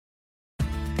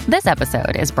This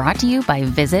episode is brought to you by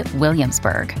Visit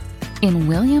Williamsburg. In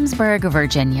Williamsburg,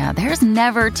 Virginia, there's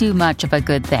never too much of a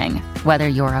good thing. Whether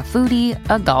you're a foodie,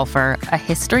 a golfer, a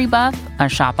history buff, a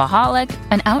shopaholic,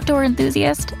 an outdoor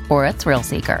enthusiast, or a thrill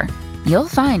seeker, you'll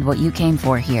find what you came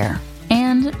for here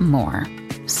and more.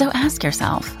 So ask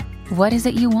yourself, what is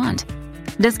it you want?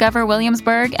 Discover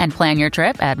Williamsburg and plan your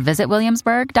trip at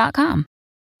visitwilliamsburg.com.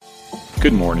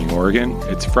 Good morning, Oregon.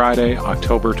 It's Friday,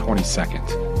 October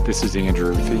 22nd. This is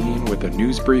Andrew Thien with a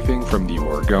news briefing from the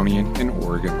Oregonian and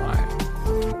Oregon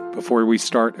Live. Before we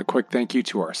start, a quick thank you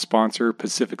to our sponsor,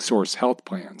 Pacific Source Health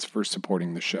Plans, for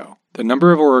supporting the show. The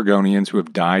number of Oregonians who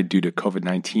have died due to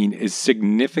COVID-19 is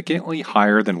significantly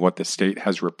higher than what the state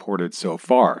has reported so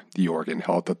far, the Oregon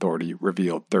Health Authority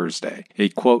revealed Thursday. A,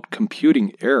 quote,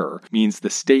 computing error means the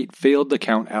state failed to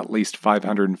count at least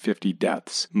 550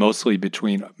 deaths, mostly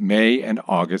between May and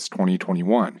August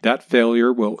 2021. That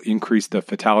failure will increase the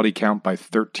fatality count by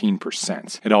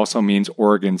 13%. It also means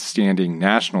Oregon's standing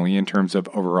nationally in terms of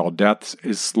overall deaths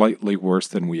is slightly worse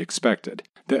than we expected.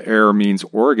 The error means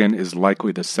Oregon is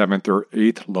likely the 7th or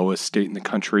 8th lowest state in the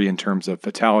country in terms of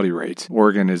fatality rates.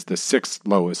 Oregon is the 6th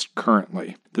lowest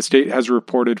currently. The state has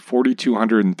reported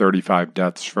 4,235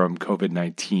 deaths from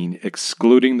COVID-19,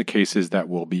 excluding the cases that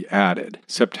will be added.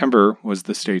 September was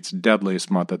the state's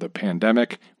deadliest month of the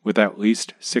pandemic, with at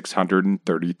least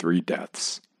 633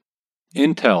 deaths.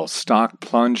 Intel stock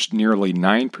plunged nearly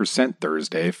 9%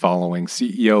 Thursday following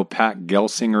CEO Pat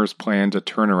Gelsinger's plan to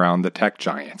turn around the tech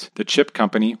giant. The chip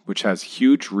company, which has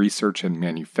huge research and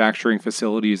manufacturing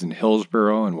facilities in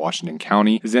Hillsborough and Washington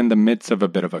County, is in the midst of a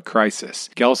bit of a crisis.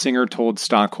 Gelsinger told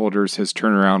stockholders his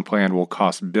turnaround plan will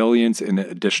cost billions in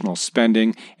additional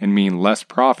spending and mean less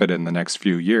profit in the next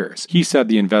few years. He said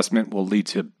the investment will lead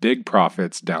to big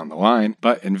profits down the line,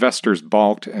 but investors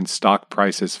balked and stock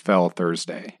prices fell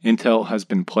Thursday. Intel has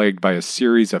been plagued by a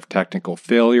series of technical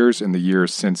failures in the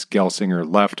years since Gelsinger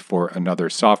left for another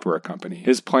software company.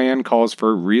 His plan calls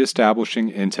for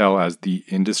reestablishing Intel as the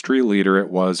industry leader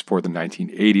it was for the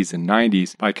 1980s and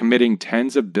 90s by committing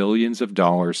tens of billions of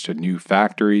dollars to new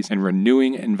factories and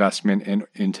renewing investment in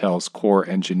Intel's core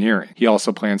engineering. He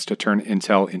also plans to turn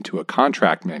Intel into a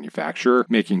contract manufacturer,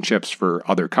 making chips for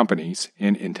other companies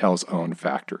in Intel's own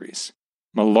factories.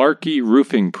 Malarkey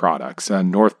Roofing Products, a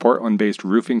North Portland-based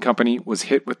roofing company, was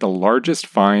hit with the largest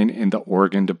fine in the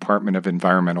Oregon Department of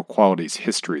Environmental Quality's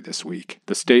history this week.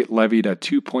 The state levied a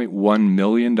 $2.1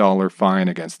 million fine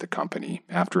against the company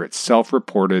after it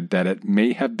self-reported that it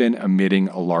may have been emitting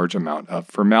a large amount of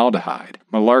formaldehyde.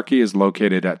 Malarkey is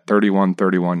located at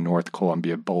 3131 North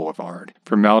Columbia Boulevard.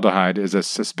 Formaldehyde is a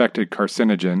suspected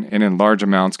carcinogen and in large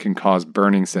amounts can cause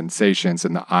burning sensations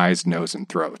in the eyes, nose, and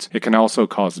throat. It can also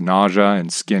cause nausea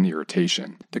and skin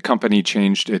irritation. The company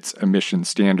changed its emission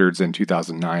standards in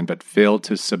 2009 but failed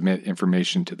to submit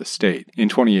information to the state. In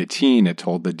 2018, it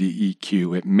told the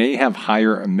DEQ it may have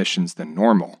higher emissions than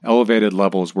normal. Elevated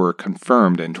levels were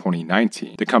confirmed in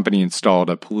 2019. The company installed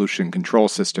a pollution control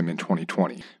system in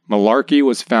 2020. Malarkey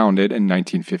was founded in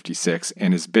 1956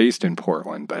 and is based in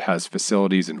Portland but has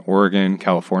facilities in Oregon,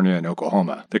 California, and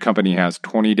Oklahoma. The company has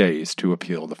 20 days to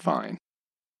appeal the fine.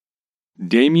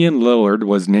 Damian Lillard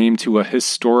was named to a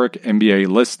historic NBA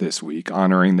list this week,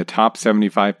 honoring the top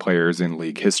 75 players in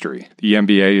league history. The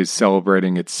NBA is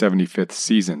celebrating its 75th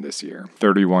season this year.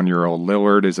 31-year-old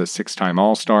Lillard is a six-time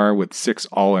All-Star with 6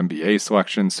 All-NBA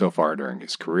selections so far during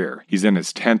his career. He's in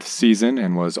his 10th season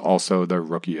and was also the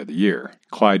Rookie of the Year.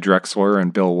 Clyde Drexler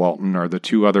and Bill Walton are the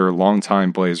 2 other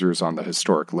longtime Blazers on the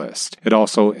historic list. It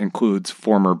also includes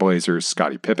former Blazers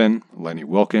Scottie Pippen, Lenny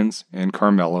Wilkens, and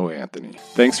Carmelo Anthony.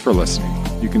 Thanks for listening.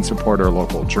 You can support our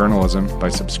local journalism by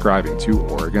subscribing to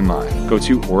Oregon Live. Go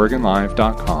to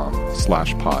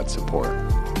OregonLive.com/pod support.